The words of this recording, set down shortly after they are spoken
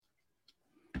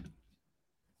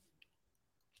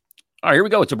All right, here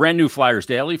we go. It's a brand new Flyers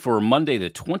Daily for Monday,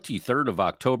 the 23rd of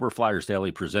October. Flyers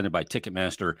Daily presented by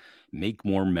Ticketmaster. Make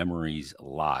more memories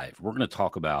live. We're going to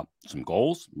talk about some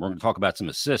goals. We're going to talk about some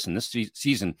assists. And this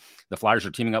season, the Flyers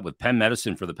are teaming up with Penn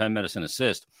Medicine for the Penn Medicine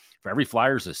assist. For every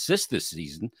Flyers assist this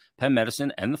season, Penn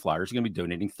Medicine and the Flyers are going to be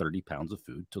donating 30 pounds of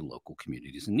food to local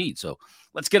communities in need. So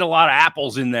let's get a lot of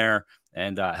apples in there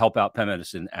and help out Penn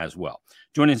Medicine as well.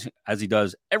 Joining us as he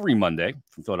does every Monday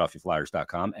from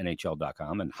PhiladelphiaFlyers.com,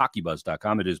 NHL.com, and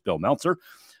HockeyBuzz.com, it is Bill Meltzer.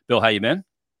 Bill, how you been?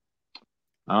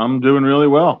 I'm doing really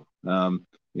well.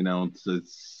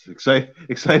 It's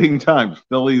exciting times.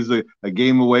 Philly's a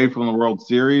game away from the World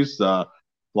Series.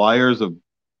 Flyers have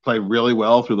played really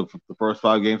well through the first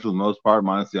 5 games for the most part,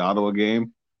 minus the Ottawa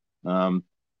game.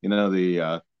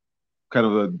 The kind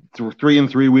of a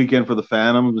 3-3 weekend for the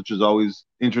Phantoms, which is always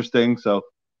interesting. So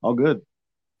all good.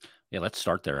 Yeah, let's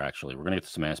start there, actually. We're going to get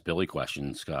to some Ask Billy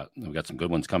questions. We've got some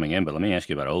good ones coming in, but let me ask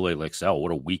you about Ole Lexell.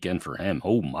 What a weekend for him.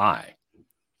 Oh, my.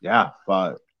 Yeah,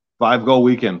 five-goal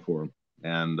weekend for him.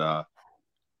 And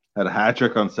had a hat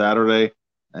trick on Saturday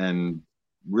and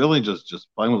really just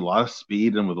playing with a lot of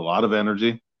speed and with a lot of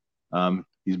energy.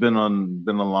 He's been on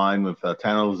the line with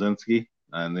Tanner Lazinski,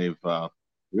 and they've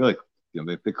really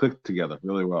they clicked together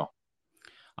really well.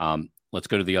 Let's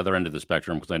go to the other end of the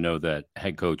spectrum because I know that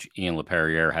head coach Ian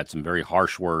LaPerriere had some very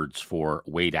harsh words for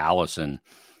Wade Allison.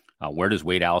 Where does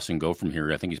Wade Allison go from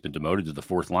here? I think he's been demoted to the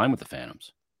fourth line with the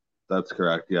Phantoms. That's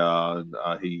correct. Yeah,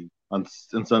 he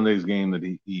in Sunday's game that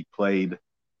he played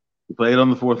on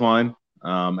the fourth line.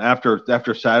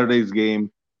 After Saturday's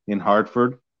game in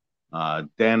Hartford,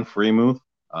 Dan Freemuth,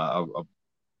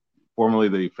 formerly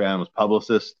the Phantoms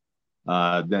publicist,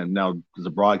 then now is a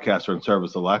broadcaster in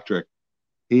Service Electric.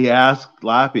 He asked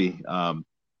Lappy,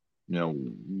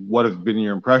 what have been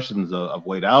your impressions of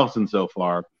Wade Allison so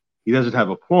far? He doesn't have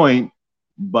a point,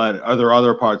 but are there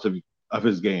other parts of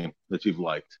his game that you've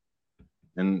liked?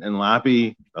 And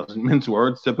Lappy doesn't mince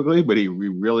words typically, but he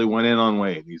really went in on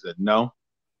Wade. He said, no,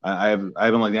 I haven't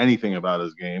liked anything about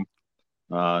his game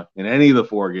in any of the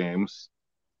 4 games.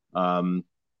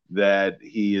 That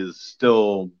he is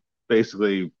still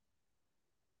basically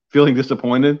feeling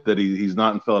disappointed that he's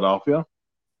not in Philadelphia.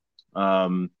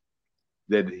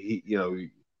 That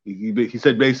he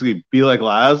said basically be like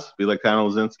Laz, be like Tanner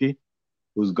Lazinski,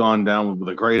 who's gone down with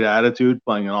a great attitude,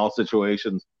 playing in all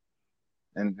situations,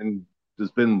 and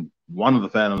has been one of the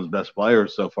Phantoms' best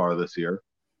players so far this year.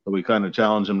 So we kind of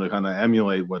challenge him to kind of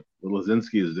emulate what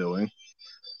Lazinski is doing.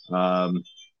 Kind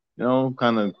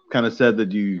of said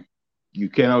that you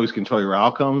can't always control your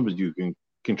outcomes, but you can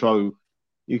control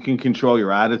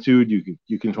your attitude,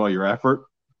 you control your effort.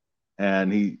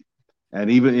 And he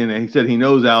said he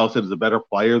knows Allison is a better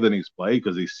player than he's played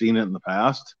because he's seen it in the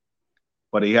past,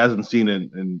 but he hasn't seen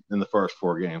it in the first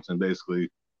 4 games, and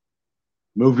basically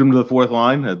moved him to the fourth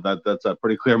line. That's a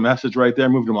pretty clear message right there.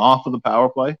 Moved him off of the power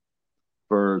play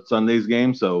for Sunday's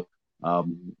game. So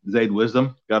Zayd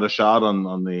Wisdom got a shot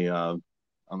on the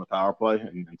power play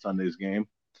in Sunday's game,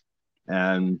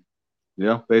 and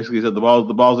basically he said the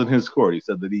ball's in his court. He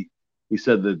said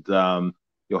that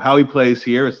how he plays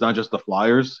here, it's not just the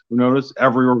Flyers who notice.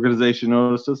 Every organization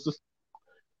notices this,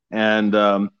 and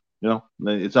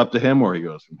it's up to him where he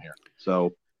goes from here.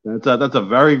 So that's a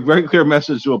very, very clear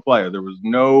message to a player. There's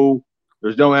no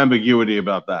ambiguity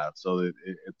about that. So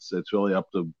it's really up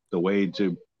to Wade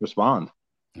to respond.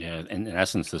 Yeah, in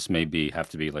essence, this may have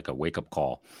to be like a wake up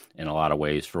call in a lot of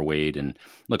ways for Wade. And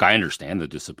look, I understand the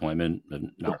disappointment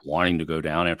and not wanting to go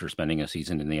down after spending a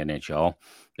season in the NHL.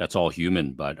 That's all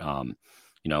human, but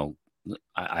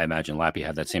I imagine Lappy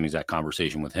had that same exact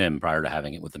conversation with him prior to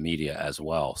having it with the media as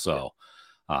well. So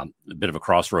a bit of a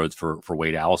crossroads for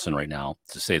Wade Allison right now,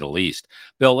 to say the least.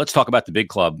 Bill, let's talk about the big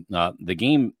club. The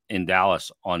game in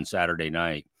Dallas on Saturday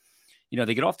night,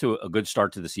 they get off to a good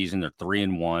start to the season. They're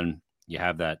 3-1. You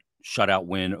have that shutout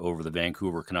win over the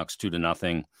Vancouver Canucks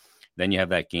 2-0. Then you have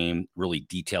that game, really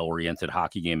detail-oriented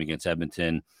hockey game against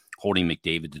Edmonton, holding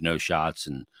McDavid to no shots.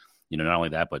 And, not only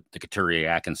that, but the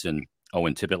Couturier-Atkinson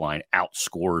Owen Tippett line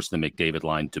outscores the McDavid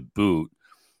line to boot.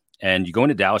 And you go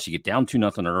into Dallas, you get down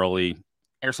 2-0 early.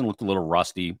 Harrison looked a little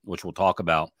rusty, which we'll talk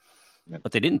about,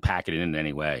 but they didn't pack it in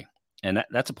any way. And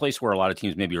that's a place where a lot of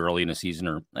teams maybe early in the season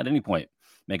or at any point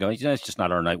may go, it's just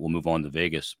not our night. We'll move on to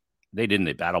Vegas. They didn't.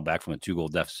 They battled back from a 2-goal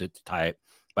deficit to tie it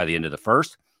by the end of the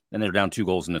first. Then they're down 2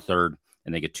 goals in the third,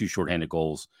 and they get 2 shorthanded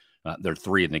goals. They're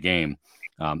 3 in the game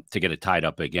to get it tied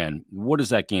up again. What does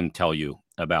that game tell you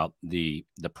about the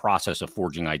process of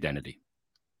forging identity?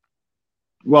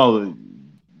 Well,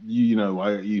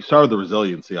 you saw the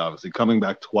resiliency, obviously, coming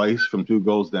back twice from 2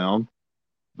 goals down.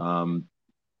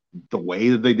 the way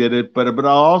that they did it, but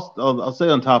I'll say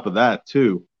on top of that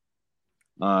too,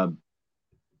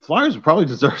 Flyers probably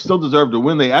still deserve to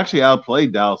win. They actually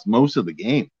outplayed Dallas most of the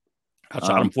game.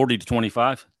 Outshot them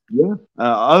 40-25. Yeah.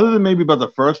 Other than maybe about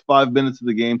the first 5 minutes of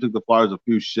the game, took the Flyers a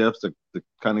few shifts to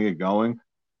kind of get going.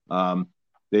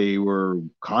 They were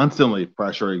constantly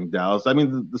pressuring Dallas. I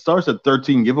mean, the Stars had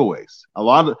 13 giveaways.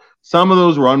 Some of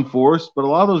those were unforced, but a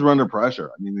lot of those were under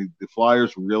pressure. I mean, the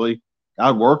Flyers really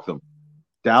outworked them.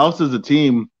 Dallas as a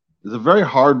team is a very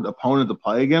hard opponent to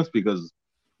play against because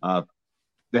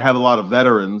they have a lot of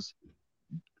veterans,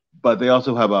 but they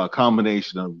also have a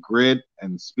combination of grit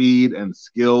and speed and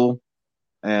skill.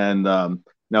 And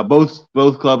now both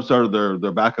clubs started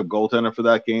their backup goaltender for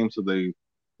that game, so the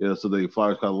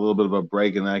Flyers got a little bit of a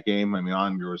break in that game. I mean,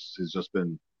 Anders has just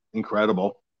been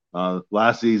incredible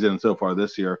last season and so far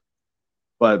this year.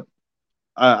 But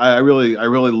I really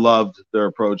loved their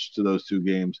approach to those two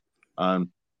games.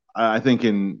 I think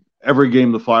in every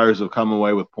game the Flyers have come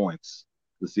away with points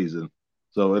this season.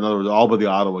 So in other words, all but the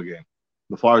Ottawa game,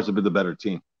 the Flyers have been the better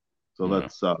team. So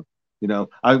that's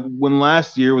when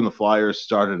last year when the Flyers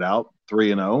started out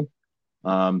 3-0,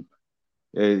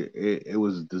 it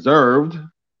was deserved.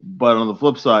 But on the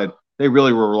flip side, they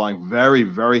really were relying very,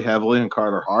 very heavily on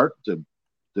Carter Hart to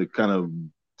kind of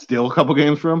steal a couple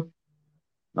games from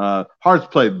him. Hart's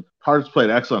played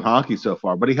excellent hockey so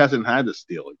far, but he hasn't had to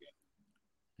steal a game.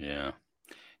 Yeah.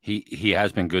 He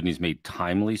has been good and he's made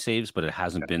timely saves, but it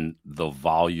hasn't been the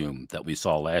volume that we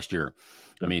saw last year.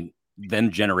 I mean,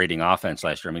 then generating offense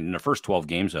last year. I mean, in the first 12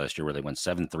 games last year where they went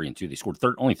 7-3-2, they scored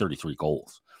only 33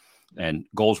 goals. And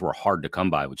goals were hard to come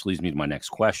by, which leads me to my next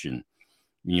question.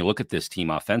 When you look at this team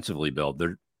offensively, Bill,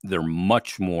 they're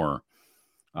much more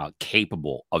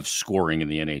capable of scoring in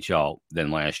the NHL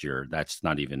than last year. That's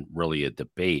not even really a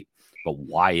debate. But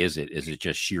why is it? Is it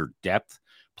just sheer depth?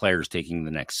 Players taking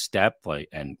the next step,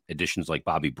 and additions like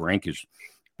Bobby Brink has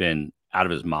been out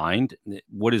of his mind.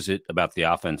 What is it about the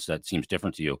offense that seems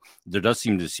different to you? There does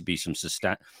seem to be some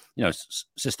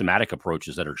systematic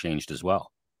approaches that are changed as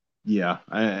well. Yeah,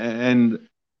 and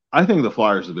I think the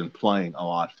Flyers have been playing a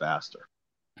lot faster.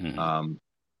 Mm-hmm.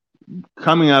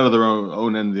 Coming out of their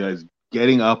own end of the ice,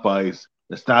 getting up ice,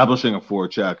 establishing a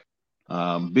forecheck,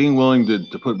 being willing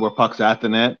to put more pucks at the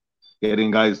net, getting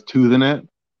guys to the net.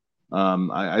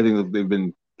 I think that they've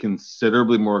been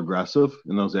considerably more aggressive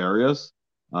in those areas.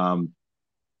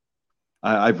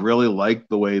 I've really liked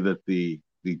the way that the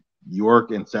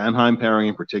York and Sanheim pairing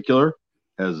in particular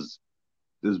has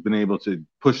been able to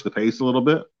push the pace a little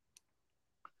bit.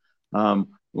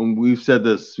 When we've said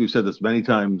this many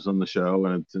times on the show,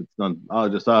 and it's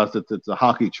not just us. It's a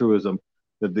hockey truism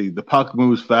that the puck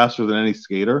moves faster than any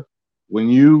skater. When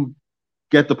you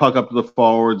get the puck up to the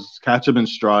forwards, catch them in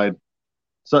stride,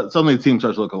 suddenly the team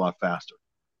starts to look a lot faster.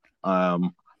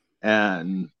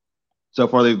 And so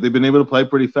far they've been able to play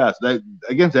pretty fast.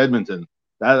 Against Edmonton,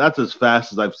 that's as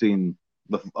fast as I've seen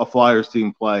a Flyers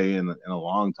team play in a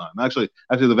long time. Actually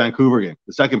the Vancouver game,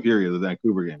 the second period of the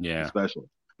Vancouver game, especially.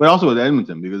 But also with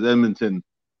Edmonton, because Edmonton,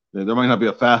 there might not be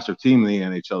a faster team in the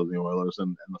NHL than the Oilers,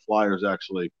 and the Flyers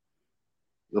look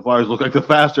like the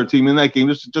faster team in that game,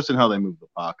 just in how they move the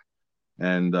puck.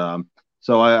 And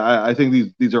so I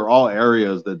think these are all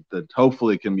areas that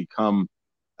hopefully can become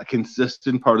a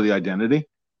consistent part of the identity.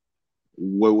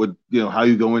 What would how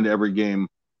you go into every game,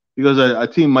 because a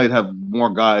team might have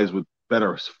more guys with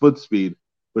better foot speed,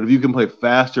 but if you can play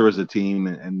faster as a team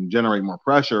and generate more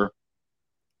pressure,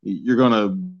 you're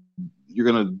gonna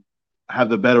have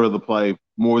the better of the play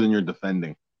more than you're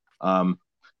defending. Again,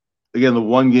 the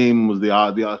one game was the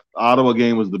Ottawa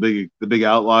game was the big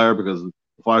outlier because the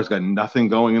Flyers got nothing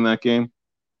going in that game.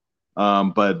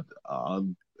 But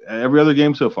every other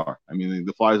game so far, I mean,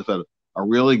 the Flyers have had a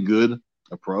really good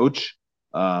approach.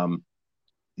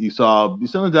 You saw in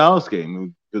the Dallas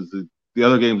game, because the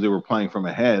other games they were playing from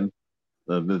ahead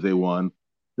that they won.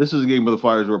 This is a game where the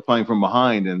Flyers were playing from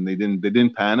behind, and they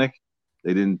didn't panic.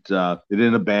 They didn't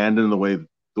abandon the way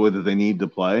that they need to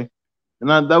play, and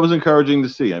that was encouraging to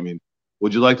see. I mean,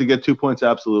 would you like to get 2 points?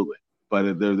 Absolutely,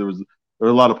 but there were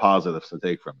a lot of positives to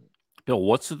take from it. Bill,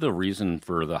 what's the reason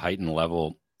for the heightened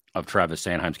level of Travis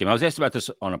Sanheim's game? I was asked about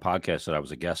this on a podcast that I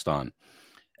was a guest on,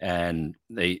 and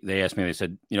they asked me. They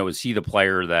said, is he the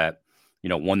player that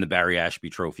won the Barry Ashby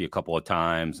Trophy a couple of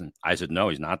times? And I said, no,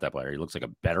 he's not that player. He looks like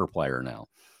a better player now.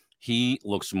 He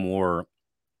looks more,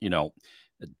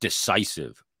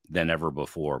 decisive than ever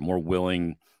before, more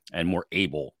willing and more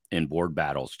able in board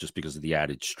battles just because of the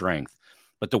added strength.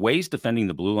 But the way he's defending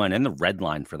the blue line and the red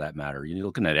line, for that matter, you're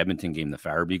looking at Edmonton game, the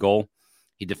Farabee goal,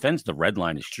 he defends the red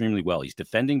line extremely well. He's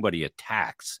defending, but he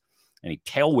attacks, and he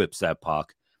tail whips that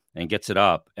puck and gets it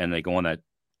up, and they go on that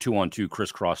 2-on-2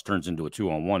 crisscross, turns into a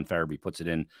 2-on-1. Farabee puts it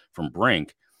in from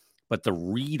Brink. But the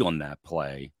read on that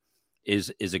play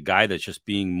is a guy that's just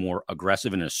being more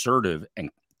aggressive and assertive. And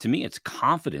to me, it's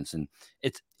confidence. And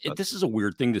this is a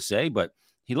weird thing to say, but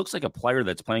he looks like a player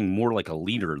that's playing more like a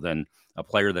leader than a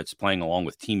player that's playing along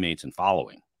with teammates and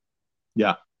following.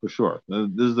 Yeah, for sure.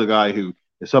 This is the guy who,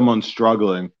 if someone's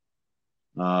struggling,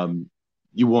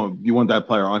 you want that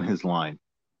player on his line.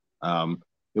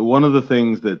 One of the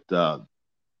things that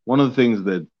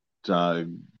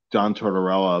John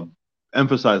Tortorella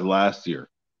emphasized last year,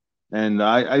 and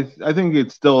I think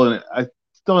it's still an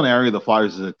area the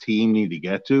Flyers as a team need to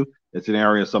get to. It's an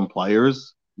area some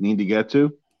players need to get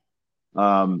to.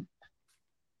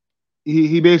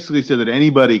 He basically said that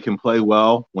anybody can play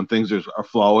well when things are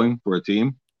flowing for a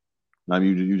team.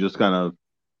 You just kind of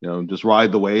just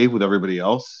ride the wave with everybody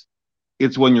else.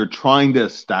 It's when you're trying to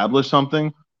establish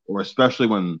something, or especially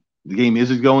when the game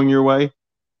isn't going your way,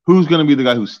 who's going to be the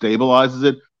guy who stabilizes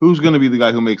it? Who's going to be the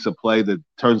guy who makes a play that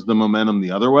turns the momentum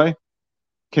the other way?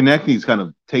 Konechny's kind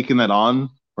of taken that on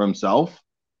for himself,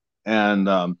 and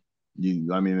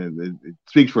it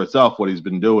speaks for itself what he's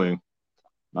been doing.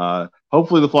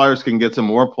 Hopefully, the Flyers can get some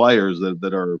more players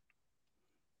that are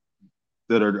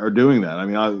doing that. I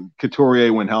mean,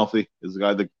 Couturier, when healthy, is the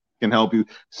guy that can help you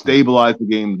stabilize the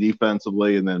game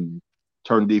defensively and then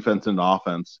turn defense into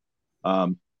offense. A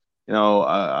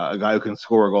guy who can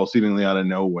score a goal seemingly out of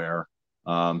nowhere.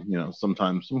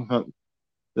 Sometimes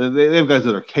they have guys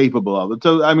that are capable of it.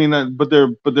 So I mean, but they're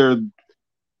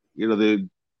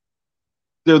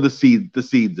the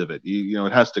seeds of it.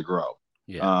 It has to grow.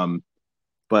 Yeah.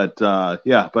 But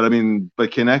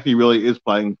Konechny really is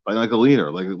playing like a leader,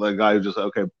 like a guy who just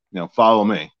follow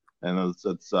me, and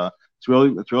it's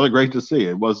really great to see.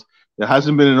 It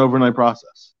hasn't been an overnight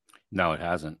process. No, it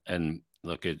hasn't. And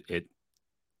look,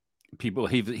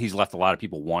 he's left a lot of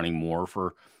people wanting more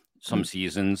for some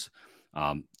seasons.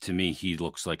 To me, he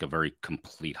looks like a very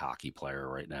complete hockey player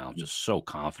right now, just so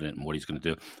confident in what he's going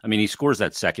to do. I mean, he scores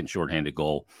that second shorthanded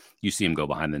goal. You see him go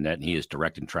behind the net, and he is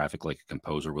directing traffic like a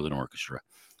composer with an orchestra,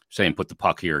 saying, put the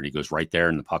puck here, and he goes right there,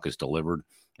 and the puck is delivered,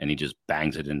 and he just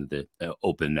bangs it into the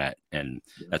open net. And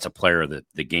that's a player that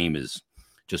the game is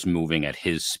just moving at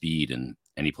his speed, and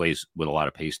he plays with a lot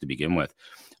of pace to begin with.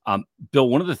 Bill,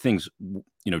 one of the things,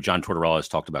 John Tortorella has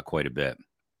talked about quite a bit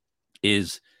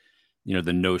is,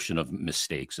 the notion of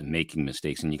mistakes and making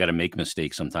mistakes, and you got to make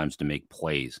mistakes sometimes to make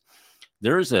plays.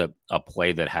 There is a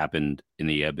play that happened in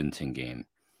the Edmonton game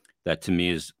that to me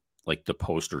is like the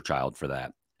poster child for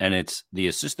that. And it's the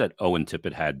assist that Owen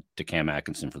Tippett had to Cam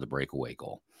Atkinson for the breakaway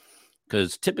goal.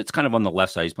 Because Tippett's kind of on the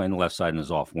left side. He's playing the left side in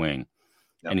his off wing.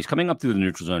 Yep. And he's coming up through the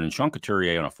neutral zone, and Sean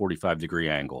Couturier on a 45-degree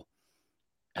angle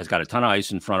has got a ton of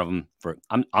ice in front of him.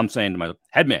 I'm saying to myself,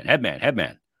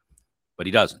 headman. But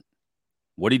he doesn't.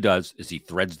 What he does is he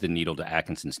threads the needle to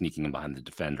Atkinson, sneaking in behind the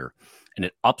defender. And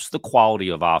it ups the quality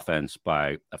of offense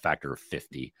by a factor of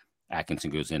 50.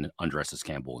 Atkinson goes in and undresses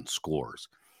Campbell and scores.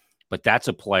 But that's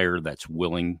a player that's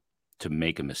willing to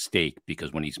make a mistake,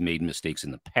 because when he's made mistakes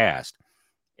in the past,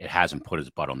 it hasn't put his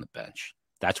butt on the bench.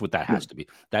 That's what that has to be.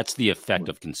 That's the effect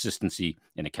of consistency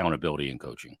and accountability in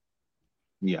coaching.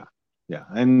 Yeah.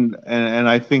 And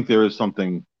I think there is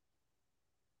something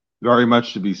very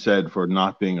much to be said for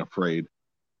not being afraid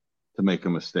to make a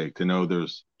mistake, to know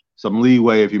there's some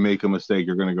leeway. If you make a mistake,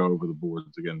 you're going to go over the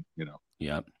boards again,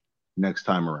 next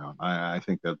time around. I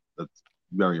think that's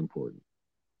very important.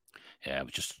 Yeah, it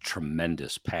was just a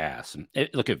tremendous pass. And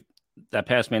look, if that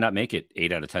pass may not make it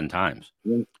 8 out of 10 times,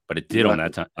 but it did on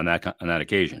that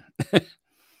occasion. And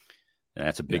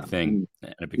that's a big thing.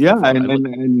 There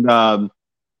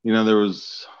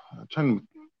was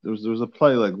a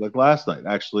play like last night.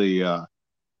 Actually,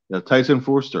 Tyson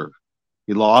Forster,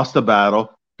 he lost the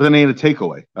battle, but then he had a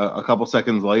takeaway a couple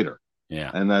seconds later. Yeah,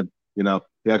 and that he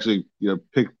actually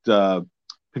picked the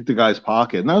guy's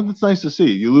pocket. Now that's nice to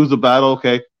see. You lose a battle,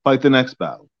 okay, fight the next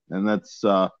battle, and that's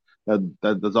all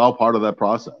part of that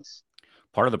process.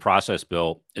 Part of the process,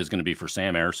 Bill, is going to be for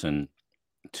Sam Ersson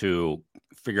to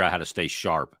figure out how to stay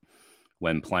sharp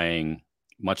when playing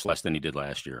much less than he did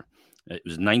last year. It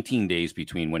was 19 days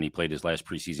between when he played his last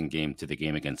preseason game to the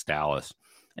game against Dallas.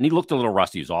 And he looked a little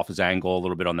rusty. He was off his angle a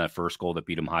little bit on that first goal that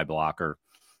beat him high blocker.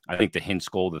 I think the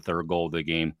Hintz goal, the third goal of the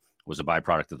game, was a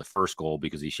byproduct of the first goal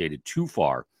because he shaded too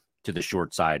far to the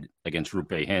short side against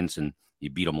Roope Hintz, and he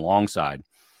beat him long side.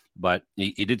 But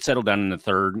he did settle down in the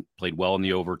third, played well in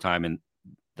the overtime, and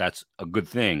that's a good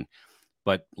thing.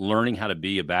 But learning how to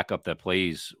be a backup that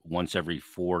plays once every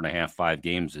 4.5, 5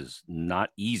 games is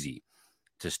not easy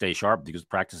to stay sharp, because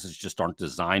practices just aren't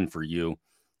designed for you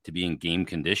to be in game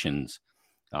conditions.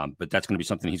 But that's going to be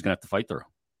something he's going to have to fight through.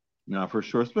 Yeah, for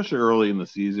sure, especially early in the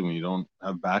season when you don't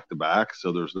have back-to-back,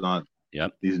 so there's not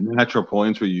these natural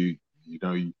points where you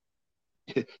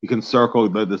can circle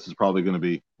that this is probably going to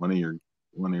be one of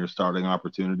your starting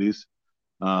opportunities.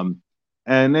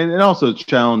 And also it's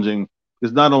challenging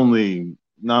because not only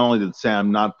did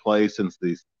Sam not play since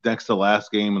the next to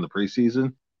last game in the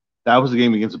preseason, that was the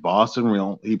game against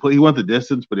Boston. He went the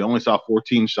distance, but he only saw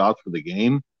 14 shots for the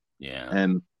game. Yeah,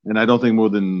 and I don't think more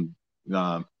than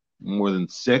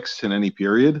 6 in any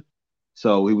period.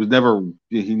 So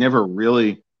he never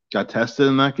really got tested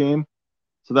in that game.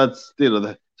 So that's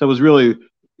so it was really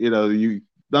you,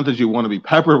 not that you want to be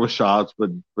peppered with shots,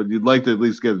 but you'd like to at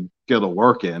least get a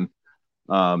work in.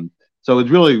 So it's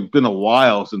really been a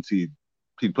while since he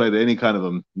played any kind of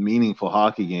a meaningful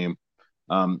hockey game.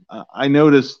 I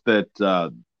noticed that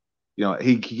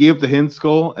he gave the Hintz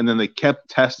goal, and then they kept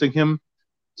testing him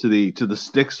to the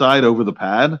stick side over the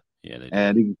pad. Yeah, they did.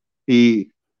 And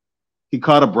he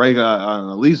caught a break on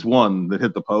at least one that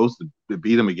hit the post and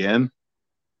beat him again.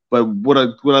 But what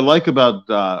I like about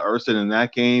Urson in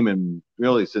that game, and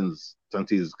really since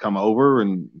he's come over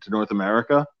and to North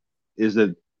America, is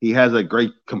that he has a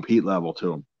great compete level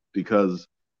to him because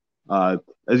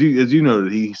as you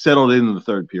noted, he settled in the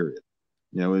third period.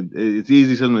 It's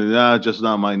easy something just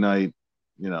not my night,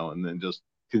 and then just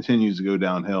continues to go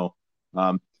downhill.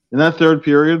 In that third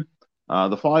period,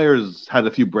 the Flyers had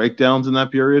a few breakdowns in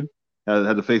that period.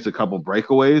 Had to face a couple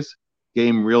breakaways.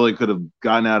 Game really could have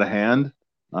gotten out of hand.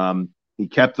 He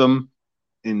kept them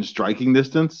in striking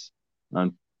distance.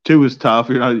 2 is tough.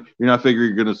 You're not figuring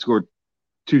you're going to score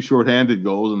 2 shorthanded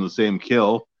goals in the same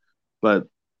kill, but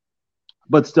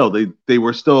still they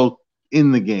were still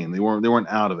in the game. They weren't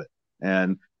out of it.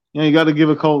 And you got to give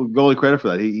a goalie credit for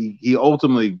that. He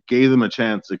ultimately gave them a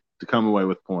chance to come away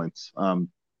with points.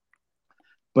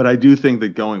 But I do think that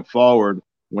going forward,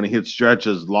 when he hits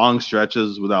long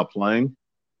stretches without playing,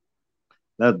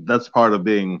 that's part of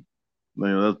being,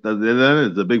 that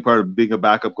is a big part of being a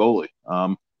backup goalie.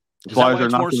 Is that why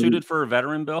it's more suited for a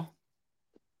veteran, Bill?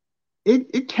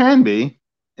 It can be.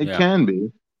 It can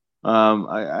be.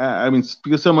 I mean,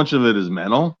 because so much of it is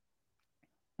mental,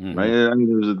 right? I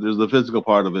mean, there's the physical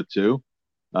part of it too.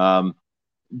 But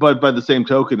by the same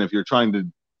token, if you're trying to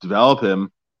develop him,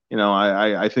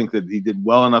 I think that he did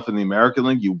well enough in the American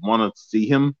League. You want to see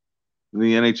him in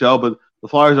the NHL, but the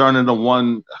Flyers aren't in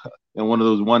one of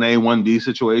those 1A, 1B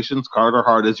situations. Carter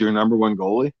Hart is your number one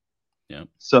goalie. Yeah.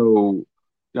 So,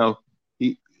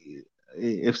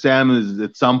 if Sam is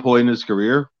at some point in his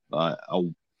career a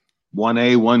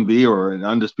 1A, 1B, or an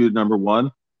undisputed number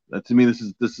one, to me this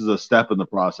is a step in the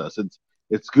process.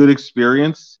 It's good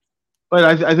experience, but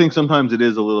I think sometimes it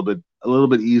is a little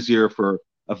bit easier for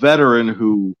a veteran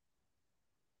who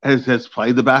has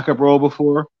played the backup role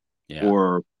before,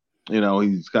 or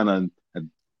he's kind of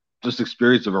just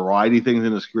experienced a variety of things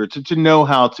in his career to know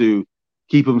how to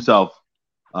keep himself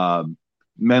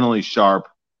mentally sharp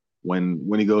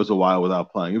when he goes a while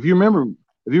without playing. If you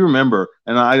remember,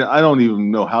 and I don't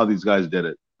even know how these guys did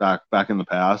it back in the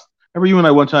past. Remember you and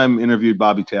I one time interviewed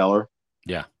Bobby Taylor?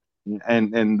 Yeah.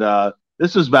 And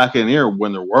this was back in here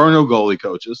when there were no goalie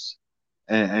coaches.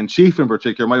 And Chief in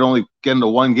particular might only get into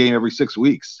one game every 6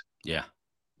 weeks. Yeah.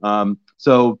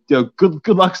 So good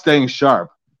luck staying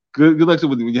sharp. Good luck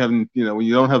when you have when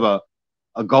you don't have a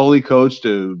goalie coach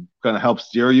to kind of help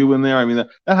steer you in there. I mean that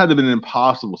had to have been an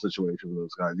impossible situation for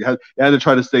those guys. You had to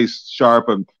try to stay sharp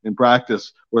in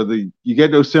practice, where you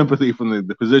get no sympathy from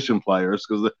the position players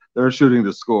because they're shooting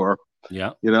to score.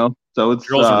 Yeah. So it's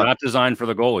drills are not designed for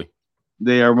the goalie.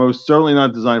 They are most certainly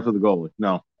not designed for the goalie.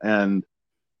 No, and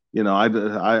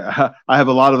I have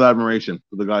a lot of admiration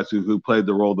for the guys who played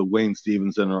the role that Wayne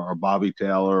Stevenson or Bobby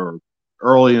Taylor, or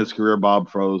early in his career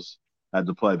Bob Froese had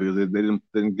to play, because they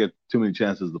didn't get too many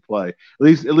chances to play. At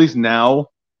least now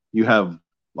you have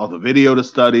all the video to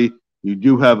study. You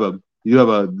do have a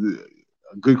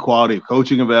good quality of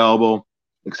coaching available,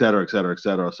 et cetera, et cetera, et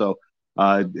cetera. So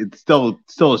it's still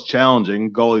is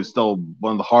challenging. Goalie is still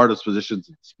one of the hardest positions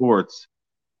in sports.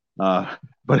 But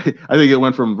I think it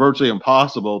went from virtually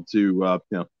impossible to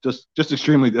just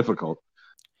extremely difficult.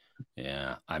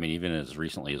 Yeah, I mean, even as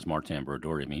recently as Martin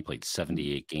Brodeur, he played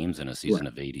 78 games in a season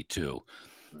of 82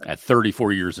 at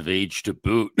 34 years of age to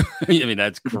boot. I mean,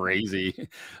 that's crazy.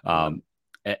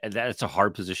 That's a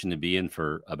hard position to be in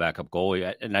for a backup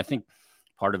goalie. And I think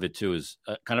part of it too is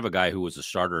kind of a guy who was a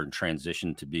starter and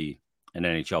transitioned to be an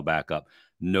NHL backup,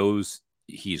 knows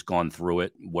he's gone through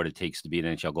it, what it takes to be an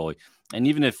NHL goalie. And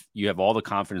even if you have all the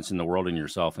confidence in the world in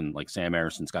yourself, and like Sam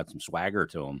Harrison's got some swagger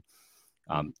to him,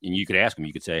 And you could ask him,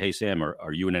 you could say, hey, Sam,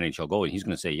 are you an NHL goalie? And he's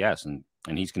going to say yes. And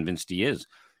he's convinced he is.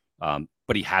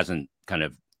 But he hasn't kind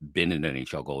of been an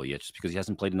NHL goalie yet just because he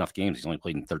hasn't played enough games. He's only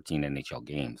played in 13 NHL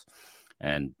games.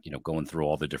 And, going through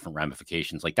all the different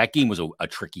ramifications. Like that game was a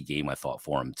tricky game, I thought,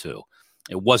 for him, too.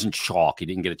 It wasn't chalk. He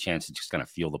didn't get a chance to just kind of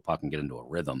feel the puck and get into a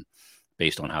rhythm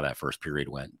based on how that first period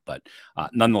went. But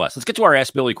nonetheless, let's get to our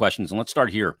Ask Billy questions. And let's start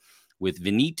here with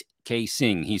Vineet K.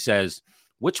 Singh. He says,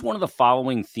 which one of the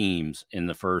following themes in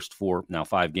the first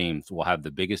 5 games will have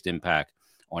the biggest impact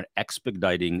on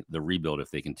expediting the rebuild if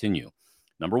they continue?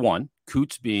 Number 1,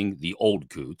 Coots being the old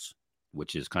Coots,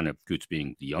 which is kind of Coots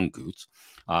being the young Coots.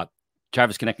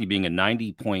 Travis Konecny being a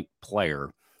 90-point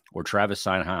player, or Travis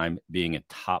Sanheim being a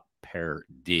top pair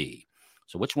D.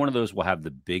 So which one of those will have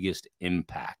the biggest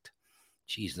impact?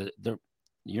 Geez,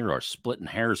 you are splitting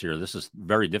hairs here. This is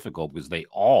very difficult because they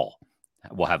all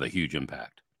will have a huge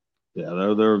impact.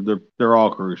 Yeah, they're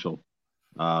all crucial.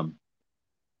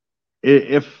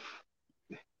 If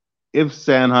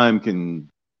Sanheim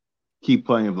can keep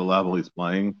playing at the level he's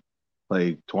playing,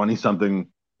 play 20-something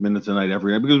minutes a night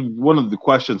every night, because one of the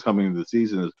questions coming into the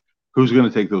season is who's going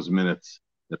to take those minutes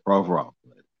that Provorov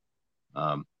played.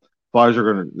 The Flyers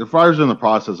are in the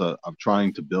process of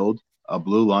trying to build a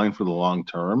blue line for the long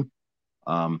term.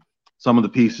 Some of the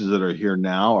pieces that are here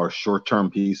now are short-term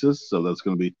pieces, so that's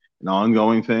going to be an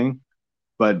ongoing thing.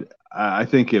 But I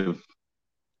think if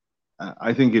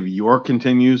York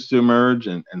continues to emerge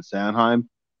and Sanheim,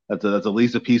 that's at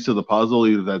least a piece of the puzzle.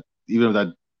 Even if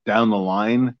that down the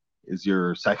line is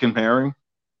your second pairing.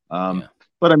 But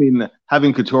I mean,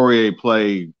 having Couturier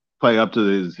play up to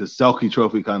his Selke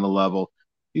Trophy kind of level,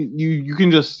 you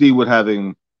can just see what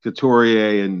having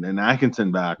Couturier and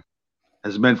Atkinson back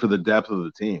has meant for the depth of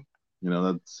the team.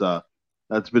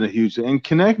 That's been a huge thing. And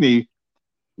Konecny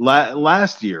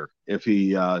last year, if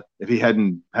he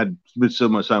hadn't had so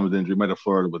much time with injury, might have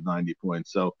flirted with 90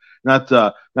 points. So not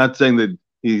saying that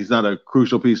he's not a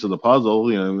crucial piece of the puzzle.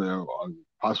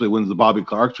 Possibly wins the Bobby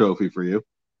Clark Trophy for you,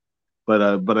 but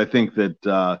I think that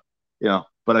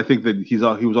he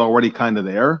was already kind of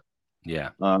there. Yeah,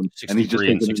 63 and he's just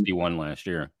and 61 last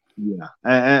year. Yeah,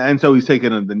 and so he's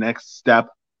taken the next step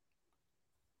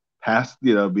past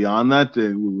beyond that.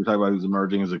 We were talking about he's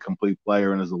emerging as a complete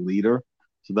player and as a leader.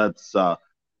 So that's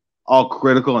all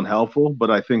critical and helpful.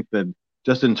 But I think that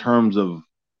just in terms of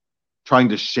trying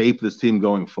to shape this team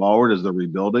going forward as they're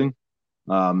rebuilding,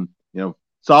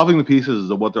 solving the pieces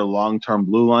of what their long-term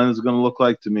blue line is going to look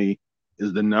like, to me,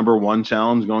 is the number one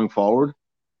challenge going forward.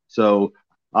 So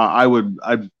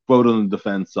I'd vote on the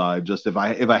defense side just if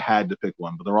I had to pick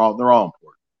one, but they're all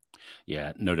important.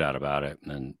 Yeah, no doubt about it.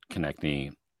 And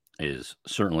Konecny is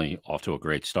certainly off to a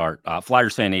great start.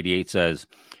 Flyers fan 88 says,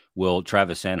 will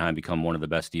Travis Sanheim become one of the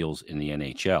best deals in the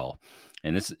NHL?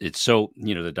 And it's so,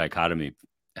 the dichotomy,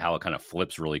 how it kind of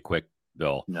flips really quick,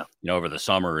 Bill. Yeah. Over the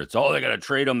summer, it's, they got to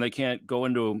trade him. They can't go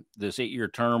into this 8-year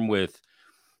term with,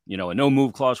 a no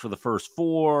move clause for the first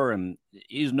 4, and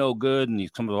he's no good, and he's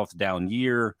coming off a down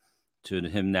year, to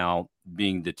him now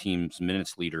being the team's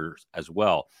minutes leader as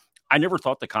well. I never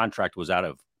thought the contract was out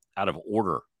of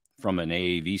order from an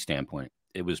AAV standpoint.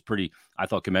 It was I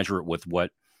thought, commensurate with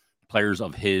what players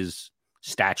of his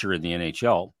stature in the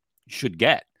NHL should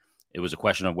get. It was a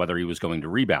question of whether he was going to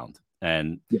rebound.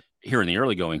 And here in the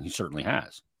early going, he certainly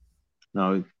has.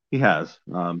 No, he has.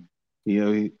 When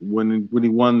he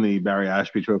won the Barry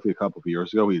Ashby Trophy a couple of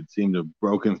years ago, he had seemed to have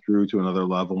broken through to another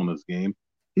level in his game.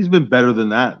 He's been better than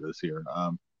that this year.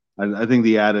 I think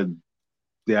the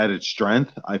added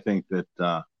strength. I think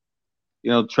that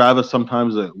Travis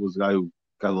sometimes was a guy who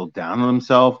got a little down on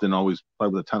himself, didn't always play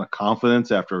with a ton of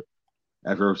confidence after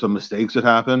some mistakes had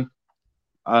happened.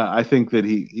 I think that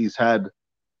he's had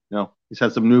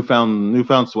some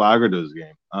newfound swagger to his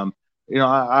game.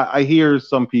 I hear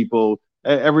some people.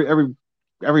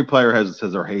 Every player has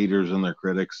their haters and their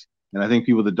critics, and I think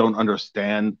people that don't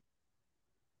understand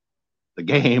the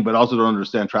game, but also don't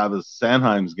understand Travis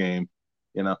Sanheim's game,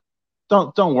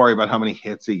 don't worry about how many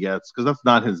hits he gets, because that's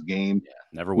not his game. Yeah,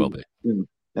 never will be,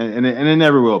 and it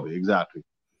never will be. Exactly.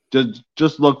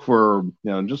 Just look for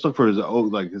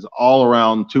his all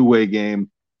around two-way game.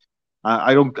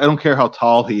 I don't care how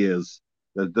tall he is.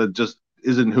 That just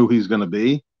isn't who he's going to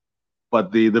be.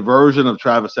 But the version of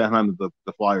Travis Sanheim that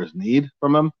the Flyers need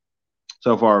from him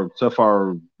so far,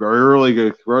 very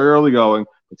early going,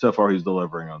 but so far he's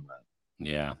delivering on that.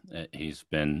 Yeah, he's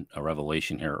been a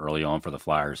revelation here early on for the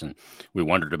Flyers, and we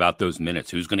wondered about those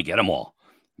minutes. Who's going to get them all?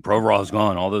 Provorov's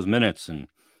gone, all those minutes, and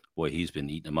boy, he's been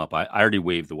eating them up. I already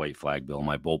waved the white flag, Bill.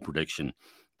 My bold prediction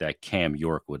that Cam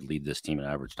York would lead this team in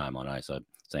average time on ice.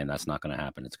 saying that's not going to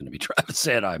happen. It's going to be Travis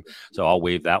Sanheim. So I'll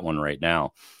waive that one right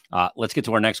now. Let's get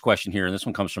to our next question here. And this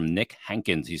one comes from Nick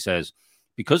Hankins. He says,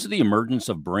 because of the emergence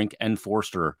of Brink and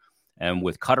Forster, and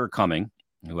with Cutter coming,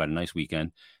 who had a nice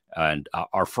weekend, and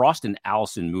are Frost and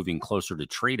Allison moving closer to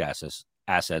trade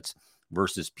assets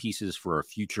versus pieces for a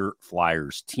future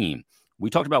Flyers team? We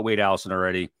talked about Wade Allison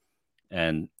already,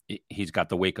 and he's got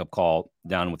the wake-up call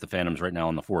down with the Phantoms right now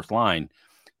on the fourth line.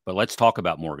 But let's talk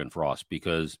about Morgan Frost,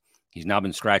 because he's now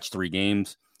been scratched 3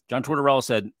 games. John Tortorella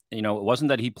said, it wasn't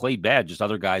that he played bad, just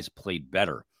other guys played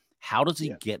better. How does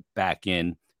he get back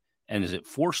in? And is it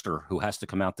Forster who has to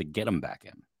come out to get him back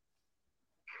in?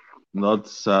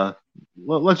 Let's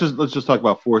just talk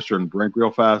about Forster and Brink real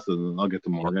fast, and then I'll get to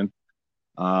Morgan.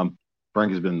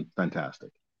 Brink has been fantastic.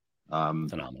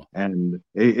 Phenomenal. And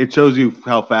it shows you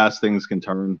how fast things can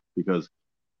turn, because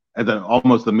at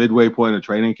almost the midway point of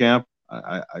training camp,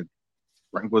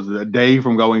 Brink was a day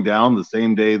from going down, the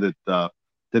same day that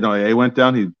Denoyer went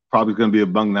down. He's probably going to be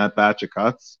among that batch of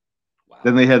cuts. Wow.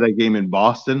 Then they had that game in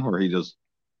Boston where he just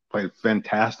played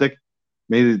fantastic.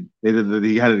 Made it that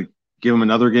he had to give him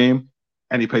another game,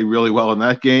 and he played really well in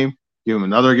that game. Give him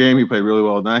another game, he played really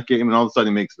well in that game, and all of a sudden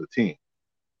he makes the team,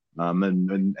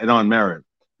 and on merit.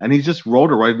 And he's just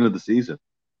rolled it right into the season.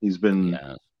 He's been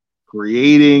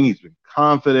creating. He's been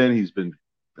confident. He's been,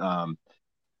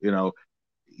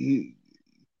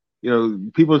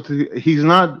 he's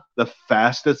not the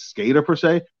fastest skater per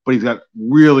se, but he's got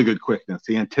really good quickness.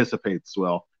 He anticipates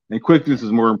well, and quickness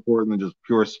is more important than just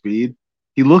pure speed.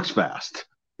 He looks fast.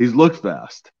 He's looked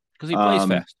fast because he plays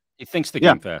fast. He thinks the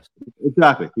game fast.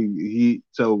 Exactly.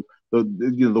 So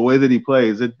the way that he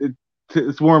plays,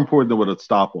 it's more important than what a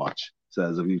stopwatch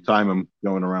says if you time him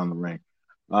going around the ring.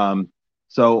 I'm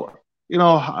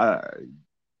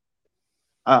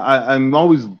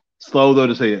always slow though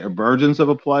to say emergence of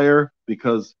a player,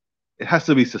 because it has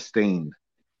to be sustained,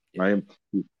 right?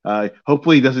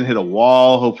 Hopefully he doesn't hit a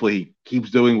wall. Hopefully he keeps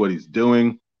doing what he's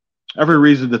doing. Every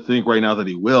reason to think right now that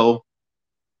he will,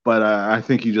 but I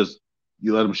think you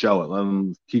let him show it. Let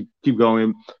him keep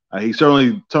going. He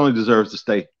certainly deserves to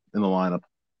stay in the lineup.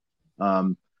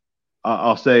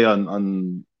 I'll say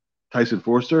on Tyson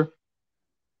Forster,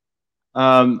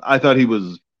 I thought he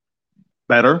was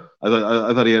better.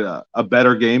 I thought he had a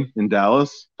better game in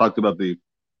Dallas. Talked about the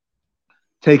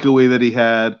takeaway that he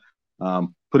had,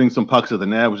 putting some pucks at the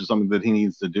net, which is something that he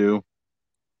needs to do.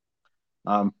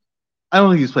 I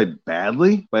don't think he's played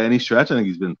badly by any stretch. I think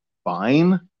he's been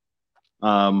fine.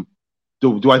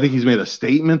 Do I think he's made a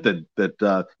statement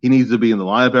that he needs to be in the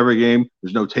lineup every game?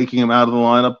 There's no taking him out of the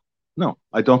lineup. No,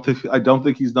 I don't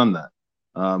think he's done that.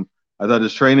 I thought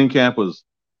his training camp was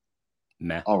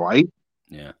all right.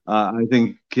 Yeah. I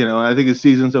think his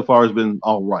season so far has been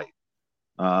all right.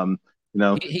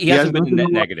 He hasn't been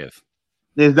negative.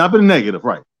 It's not been negative,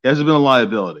 right? He hasn't been a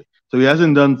liability. So he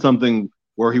hasn't done something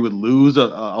where he would lose a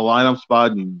lineup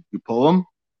spot and you pull him.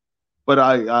 But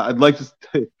I'd like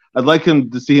him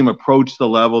to see him approach the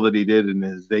level that he did in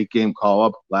his 8-game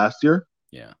call-up last year.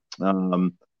 Yeah.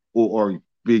 Or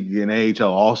be an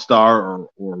AHL All-Star,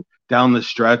 or down the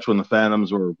stretch when the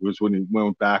Phantoms was when he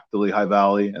went back to Lehigh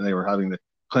Valley and they were having to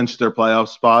clinch their playoff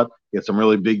spot. He had some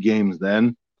really big games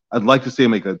then. I'd like to see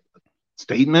him make a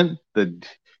statement that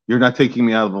you're not taking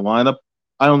me out of the lineup.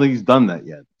 I don't think he's done that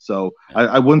yet. So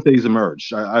I wouldn't say he's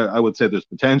emerged. I would say there's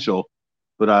potential,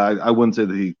 but I wouldn't say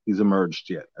that he's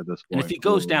emerged yet at this point. And if he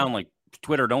goes down, like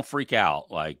Twitter, don't freak out.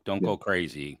 Like, don't go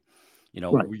crazy.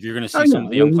 Right. You're going to see some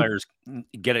of the young players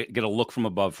get a look from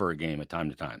above for a game at time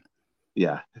to time.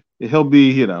 Yeah, he'll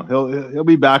be he'll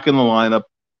be back in the lineup.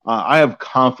 I have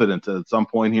confidence that at some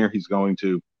point here he's going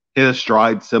to hit a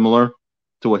stride similar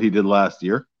to what he did last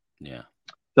year. Yeah.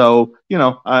 So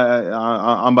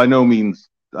I'm by no means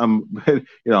I'm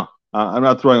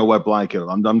not throwing a wet blanket.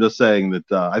 I'm just saying that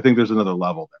I think there's another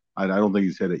level there. I don't think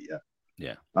he's hit it yet.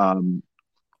 Yeah. On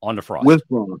to Frost. With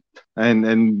Frost, and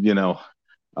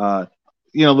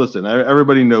listen,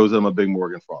 everybody knows I'm a big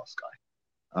Morgan Frost guy.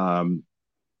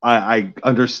 I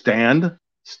understand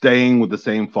staying with the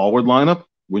same forward lineup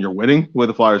when you're winning, where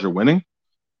the Flyers are winning.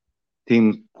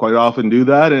 Teams quite often do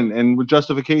that, and with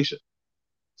justification.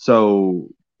 So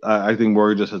I think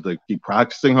Morgan just has to keep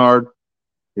practicing hard.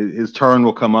 His turn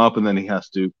will come up, and then he has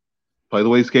to play the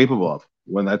way he's capable of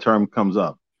when that term comes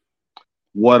up.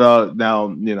 Now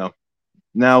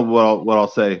what I'll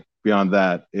say beyond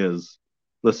that is,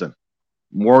 listen,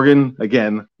 Morgan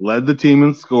again led the team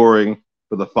in scoring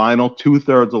for the final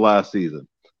 2/3 of last season,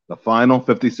 the final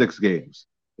 56 games.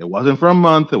 It wasn't for a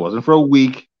month, it wasn't for a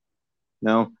week.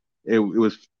 No, it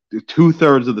was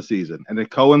 2/3 of the season, and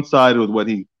it coincided with when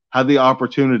he had the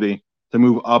opportunity to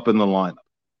move up in the lineup.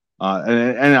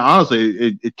 And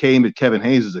honestly, it came at Kevin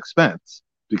Hayes' expense,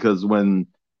 because when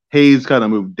Hayes kind of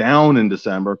moved down in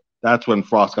December, that's when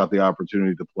Frost got the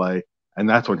opportunity to play, and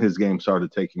that's when his game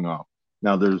started taking off.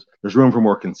 Now there's room for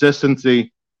more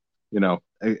consistency,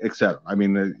 et cetera. I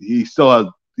mean, he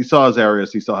still has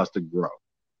areas he still has to grow,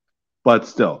 but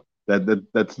still,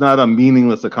 that's not a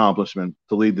meaningless accomplishment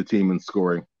to lead the team in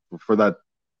scoring for that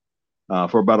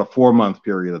for about a 4-month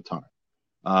period of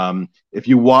time. If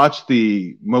you watch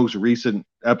the most recent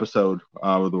episode,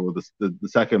 the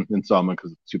second installment,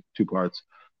 because it's two parts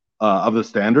of the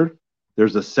Standard,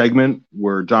 there's a segment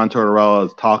where John Tortorella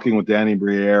is talking with Danny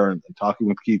Briere and talking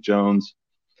with Keith Jones.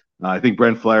 I think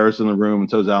Brent Flair is in the room, and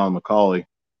so is Alan McCauley.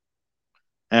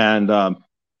 And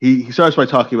he starts by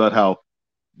talking about how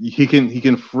he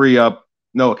can free up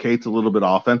Noah Cates a little bit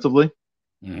offensively.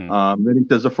 Mm-hmm. Then he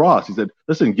says to Frost, he said,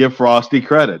 "Listen, give Frosty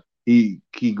credit. He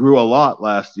grew a lot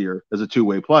last year as a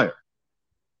two-way player."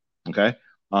 Okay,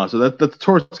 so that's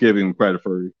Torts giving him credit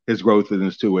for his growth in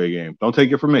his two-way game. Don't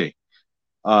take it from me.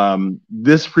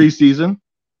 This preseason,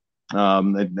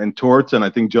 and Torts and I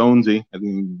think Jonesy, I think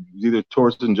it was either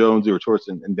Torts and Jonesy or Torts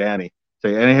and Danny,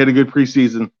 say, and he had a good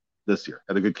preseason this year,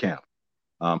 had a good camp,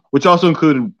 which also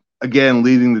included, again,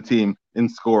 leading the team in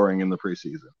scoring in the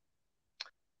preseason.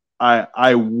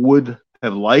 I would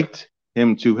have liked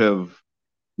him to have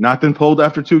not been pulled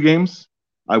after 2 games.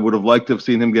 I would have liked to have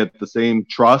seen him get the same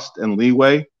trust and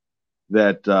leeway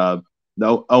that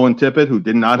Owen Tippett, who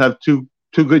did not have two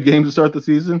good games to start the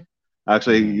season.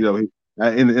 Actually, in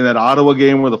that Ottawa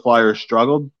game where the Flyers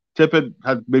struggled, Tippett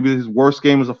had maybe his worst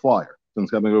game as a Flyer since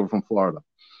coming over from Florida.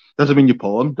 Doesn't mean you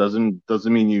pull him. Doesn't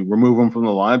mean you remove him from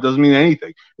the lineup. Doesn't mean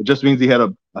anything. It just means he had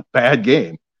a bad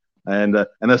game, and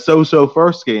a so-so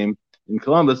first game in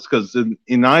Columbus, because in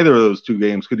neither of those 2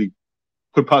 games could he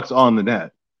put pucks on the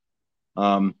net.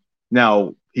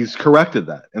 Now he's corrected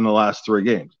that in the last 3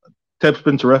 games. Tip's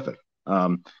been terrific.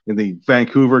 In the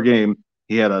Vancouver game,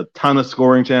 he had a ton of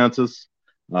scoring chances.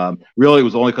 Really, it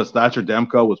was only because Thatcher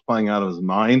Demko was playing out of his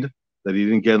mind that he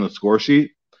didn't get in the score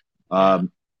sheet.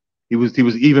 He was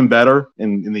even better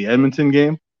in the Edmonton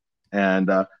game, and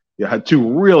had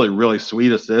 2 really, really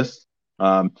sweet assists.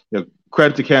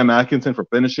 Credit to Cam Atkinson for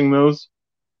finishing those,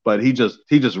 but he just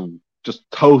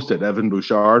toasted Evan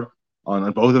Bouchard on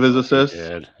both of his assists. He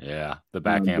did. Yeah, the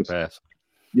backhand pass.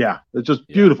 Yeah, it's just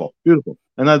beautiful,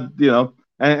 and that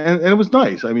and it was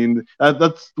nice. I mean,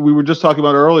 that's we were just talking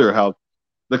about earlier how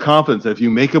the confidence that if you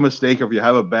make a mistake or if you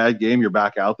have a bad game, you're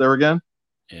back out there again.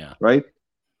 Yeah, right.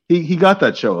 He got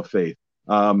that show of faith.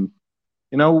 Noah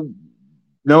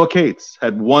Cates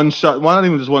had 1 shot, well, not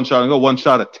even just 1 shot, one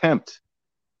shot attempt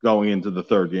going into the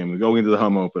 3rd game, going into the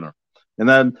home opener, and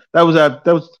that was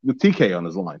with TK on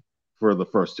his line for the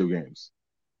first 2 games.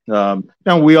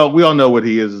 Now we all know what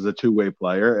he is as a two-way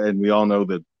player, and we all know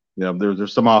that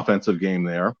there's some offensive game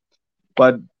there,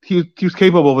 but he was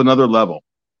capable of another level.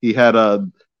 He had a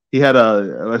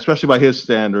especially by his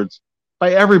standards,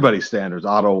 by everybody's standards,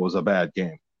 Ottawa was a bad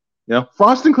game.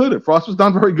 Frost included. Frost was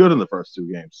not very good in the first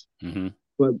 2 games. Mm-hmm.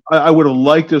 But I would have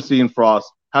liked to have seen Frost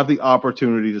have the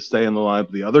opportunity to stay in the lineup.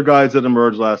 The other guys that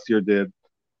emerged last year did,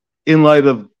 in light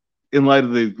of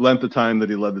the length of time that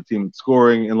he led the team in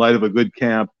scoring, in light of a good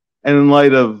camp, and in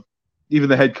light of even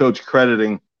the head coach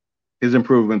crediting his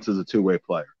improvements as a two-way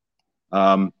player.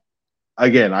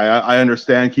 Again, I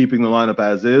understand keeping the lineup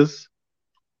as is.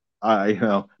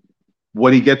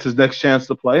 When he gets his next chance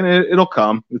to play, and it'll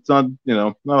come. It's not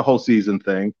not a whole season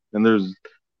thing,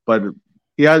 but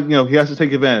he has to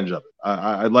take advantage of it.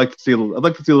 I'd like to see a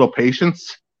little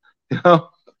patience,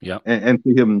 yeah, and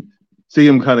see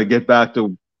him kind of get back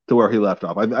to where he left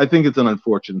off. I think it's an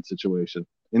unfortunate situation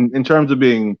in terms of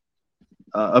being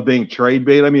trade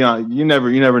bait. I mean, you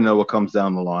never know what comes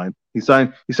down the line. He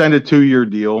signed a 2-year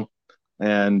deal,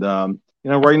 and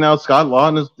right now Scott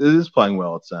Lawton is playing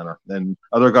well at center, and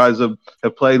other guys have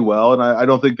played well, and I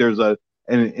don't think there's an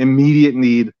immediate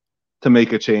need to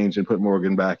make a change and put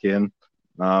Morgan back in.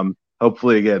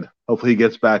 Hopefully he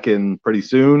gets back in pretty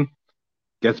soon,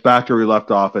 gets back to where he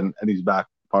left off, and he's back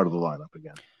part of the lineup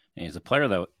again. And he's a player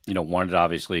that wanted to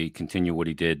obviously continue what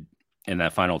he did in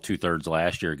that final 2/3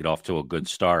 last year, get off to a good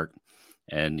start,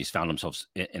 and he's found himself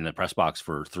in the press box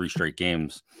for 3 straight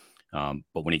games.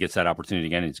 But when he gets that opportunity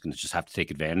again, he's going to just have to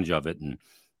take advantage of it and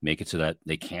make it so that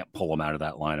they can't pull him out of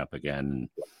that lineup again.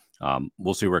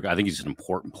 We'll see where I think he's an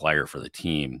important player for the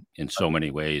team in so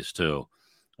many ways too,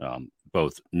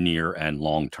 both near and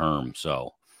long term.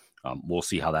 So we'll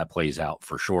see how that plays out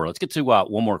for sure. Let's get to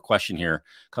one more question here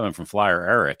coming from Flyer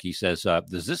Eric. He says,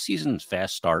 does this season's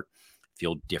fast start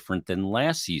feel different than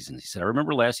last season? He said, I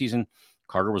remember last season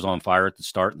Carter was on fire at the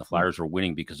start, and the Flyers were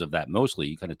winning because of that mostly.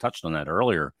 You kind of touched on that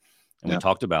earlier, and we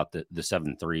talked about the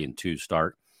 7-3-2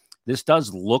 start. This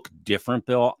does look different,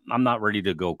 Bill. I'm not ready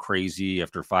to go crazy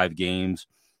after 5 games.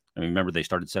 I mean, remember, they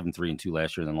started 7-3-2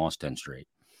 last year and then lost 10 straight.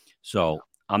 So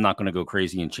I'm not going to go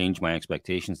crazy and change my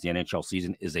expectations. The NHL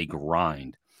season is a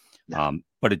grind.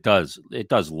 But it does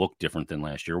look different than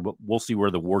last year. But we'll see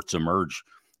where the warts emerge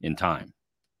in time.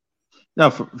 No,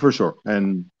 for sure,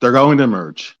 and they're going to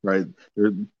emerge, right?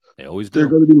 They always do. They're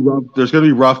going to be rough. There's going to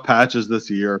be rough patches this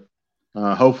year.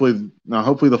 Hopefully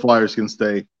the Flyers can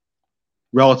stay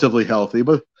relatively healthy,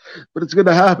 but it's going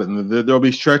to happen. There'll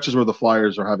be stretches where the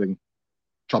Flyers are having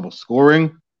trouble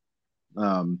scoring.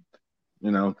 One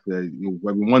area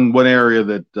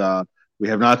that we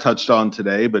have not touched on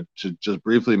today, but just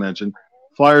briefly mention,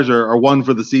 Flyers are 1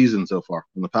 for the season so far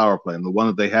in the power play, and the one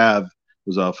that they have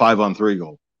was a 5-on-3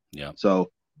 goal. Yeah.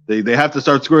 So they have to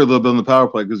start scoring a little bit on the power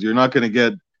play, because you're not going to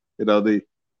get, the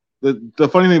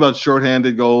funny thing about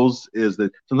shorthanded goals is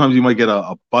that sometimes you might get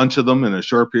a bunch of them in a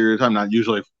short period of time, not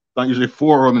usually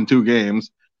 4 of them in 2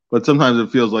 games, but sometimes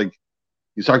it feels like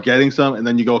you start getting some and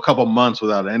then you go a couple months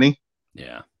without any.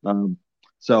 Yeah.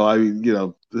 So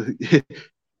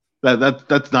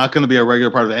that's not going to be a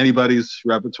regular part of anybody's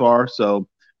repertoire. So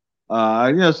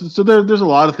so there's a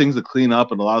lot of things to clean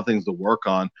up and a lot of things to work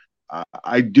on.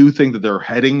 I do think that they're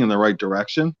heading in the right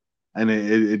direction, and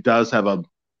it does have a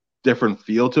different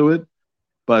feel to it.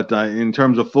 But in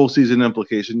terms of full season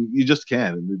implication, you just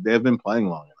can't. They have been playing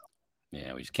long enough.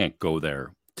 Yeah, we just can't go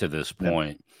there to this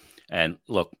point. Yeah. And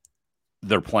look,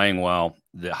 they're playing well.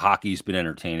 The hockey's been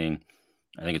entertaining.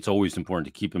 I think it's always important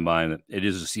to keep in mind that it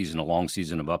is a long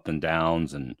season of up and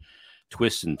downs and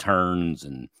twists and turns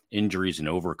and injuries and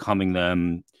overcoming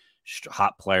them,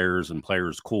 hot players and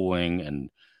players cooling. And,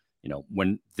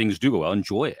 when things do go well,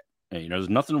 enjoy it. And, there's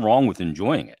nothing wrong with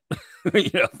enjoying it.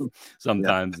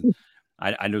 Sometimes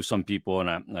I know some people,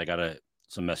 and I got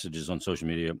some messages on social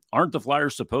media. Aren't the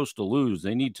Flyers supposed to lose?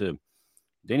 They need to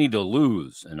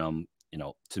lose. And,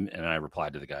 and I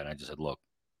replied to the guy and I just said, look,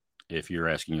 if you're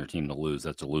asking your team to lose,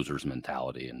 that's a loser's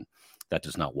mentality, and that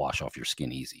does not wash off your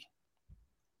skin easy.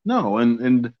 No,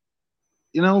 and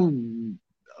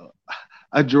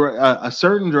a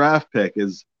certain draft pick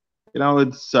is,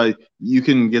 it's you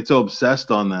can get so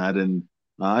obsessed on that, and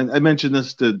I mentioned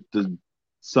this to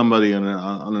somebody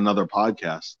on another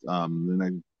podcast,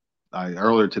 and I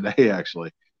earlier today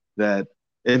actually, that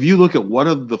if you look at what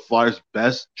have the Flyers'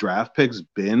 best draft picks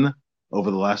been over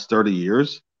the last 30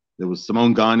 years. There was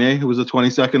Simone Gagne, who was a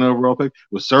 22nd overall pick.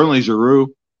 It was certainly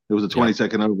Giroux, who was a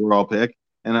 22nd overall pick.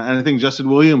 And I think Justin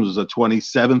Williams was a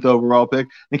 27th overall pick.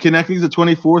 And Konecny's a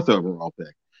 24th overall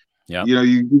pick. Yeah.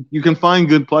 You can find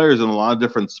good players in a lot of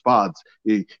different spots.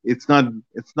 It's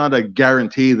not a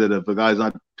guarantee that if a guy's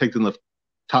not picked in the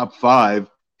top 5,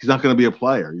 he's not going to be a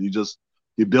player. You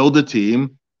build a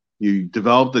team, you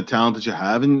develop the talent that you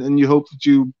have, and you hope that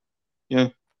you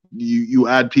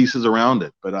add pieces around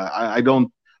it. But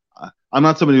I'm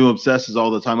not somebody who obsesses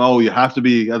all the time. Oh, you have to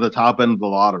be at the top end of the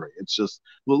lottery. It's just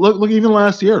look. Even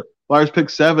last year, Flyers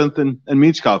picked 7th, and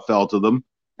Michkov fell to them,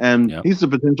 and he's a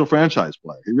potential franchise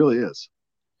player. He really is.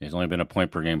 He's only been a point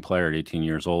per game player at 18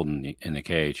 years old in the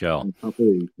KHL.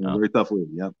 Very tough league.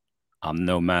 Yep. I'm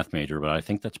no math major, but I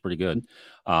think that's pretty good.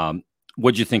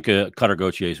 What'd you think of Cutter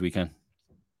Gautier's weekend?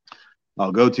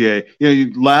 Oh, Gauthier.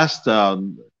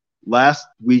 Last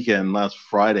weekend, last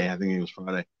Friday, I think it was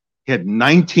Friday. He had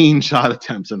 19 shot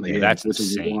attempts in the game. That's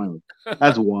insane.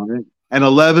 That's wild. And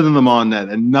 11 of them on net,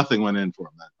 and nothing went in for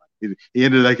him that night. He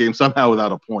ended that game somehow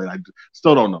without a point. I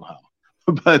still don't know how.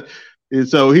 But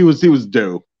so he was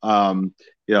due. And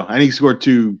he scored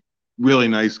 2 really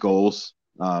nice goals.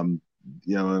 In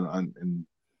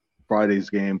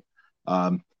Friday's game.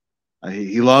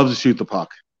 He loves to shoot the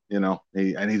puck. And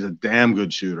he's a damn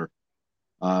good shooter.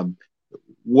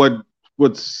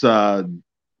 What's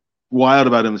wild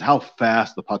about him is how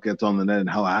fast the puck gets on the net and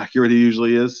how accurate he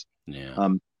usually is. Yeah.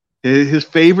 His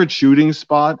favorite shooting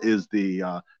spot is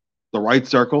the right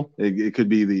circle. It could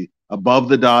be the above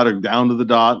the dot or down to the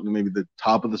dot, and maybe the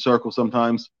top of the circle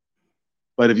sometimes.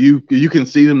 But if you can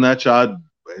see him that shot,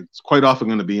 it's quite often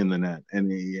going to be in the net,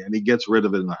 and he gets rid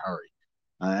of it in a hurry.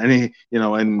 And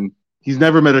he's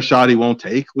never met a shot he won't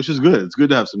take, which is good. It's good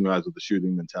to have some guys with the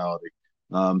shooting mentality.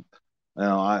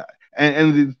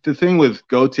 And the thing with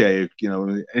Gauthier,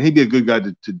 and he'd be a good guy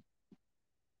to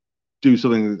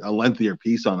do a lengthier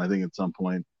piece on, I think, at some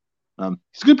point.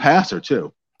 He's a good passer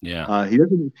too. Yeah. He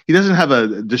doesn't have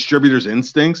a distributor's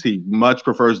instincts. He much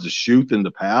prefers to shoot than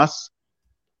to pass.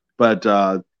 But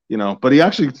he's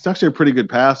actually a pretty good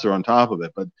passer on top of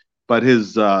it. But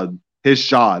his his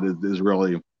shot is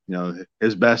really,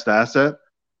 his best asset,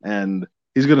 and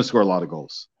he's going to score a lot of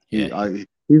goals. Yeah.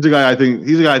 He's a guy I think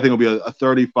will be a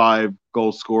 35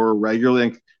 goal scorer regularly,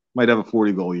 and might have a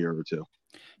 40 goal year or two.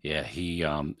 Yeah, he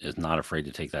is not afraid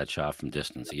to take that shot from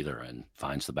distance either, and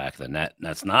finds the back of the net. And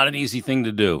that's not an easy thing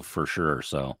to do for sure.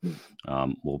 So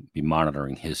we'll be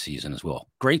monitoring his season as well.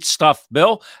 Great stuff,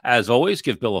 Bill. As always,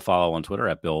 give Bill a follow on Twitter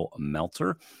at Bill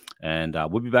Meltzer. And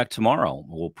we'll be back tomorrow.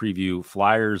 We'll preview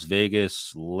Flyers,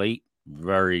 Vegas, late,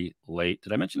 very late.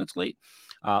 Did I mention it's late?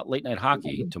 Late night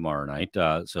hockey tomorrow night.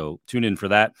 So tune in for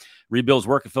that. Read Bill's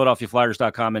work at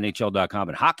PhiladelphiaFlyers.com, NHL.com,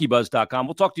 and HockeyBuzz.com.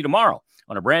 We'll talk to you tomorrow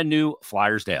on a brand new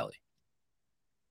Flyers Daily.